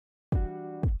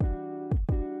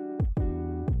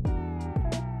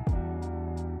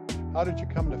How did you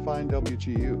come to find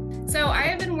WGU? So I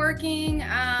have been working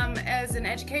as an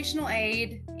educational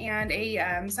aide and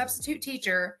a substitute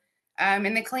teacher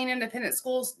in the Clean Independent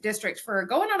Schools District for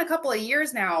going on a couple of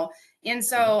years now. And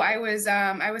so I was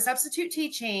substitute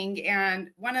teaching, and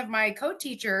one of my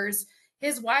co-teachers,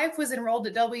 his wife was enrolled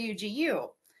at WGU.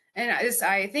 And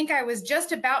I think I was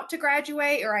just about to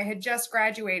graduate, or I had just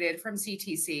graduated from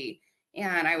CTC.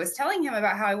 And I was telling him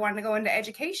about how I wanted to go into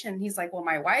education. He's like, well,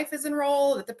 my wife is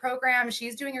enrolled at the program.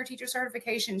 She's doing her teacher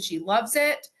certification. She loves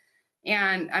it.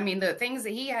 And I mean, the things that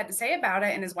he had to say about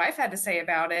it and his wife had to say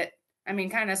about it, I mean,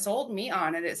 kind of sold me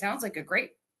on it. It sounds like it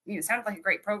sounded like a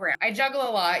great program. I juggle a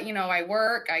lot. I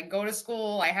work, I go to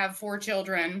school, I have 4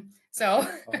 children. So,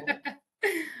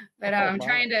 but I'm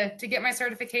trying to get my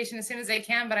certification as soon as I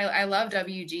can. But I love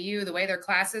WGU, the way their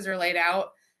classes are laid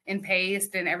out and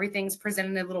paced, and everything's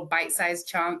presented in little bite-sized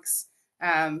chunks.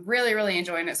 Really, really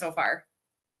enjoying it so far.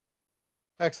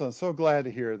 Excellent. So glad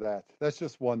to hear that. That's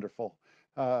just wonderful.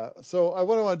 So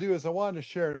what I want to do is I wanted to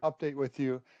share an update with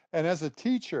you. And as a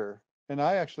teacher, and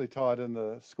I actually taught in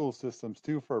the school systems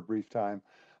too for a brief time,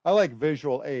 I like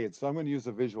visual aids. So I'm going to use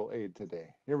a visual aid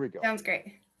today. Here we go. Sounds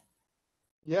great.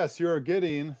 Yes, you're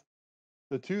getting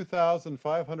the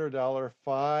 $2,500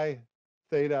 Phi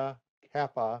Theta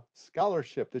Kappa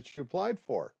scholarship that you applied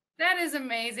for. That is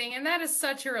amazing. And that is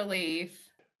such a relief.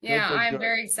 Yeah, I'm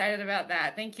very excited about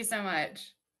that. Thank you so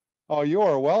much. Oh, you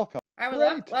are welcome. I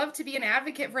would love to be an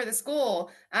advocate for the school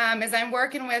as I'm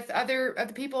working with other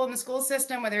people in the school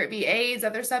system, whether it be aides,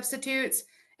 other substitutes,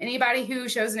 anybody who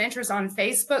shows an interest on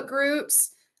Facebook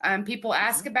groups. People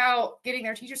ask about getting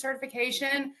their teacher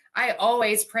certification. I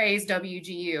always praise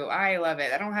WGU. I love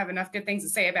it. I don't have enough good things to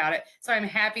say about it. So I'm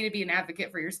happy to be an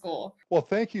advocate for your school. Well,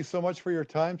 thank you so much for your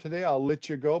time today. I'll let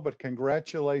you go, but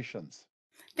congratulations.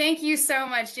 Thank you so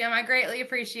much, Jim. I greatly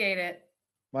appreciate it.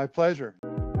 My pleasure.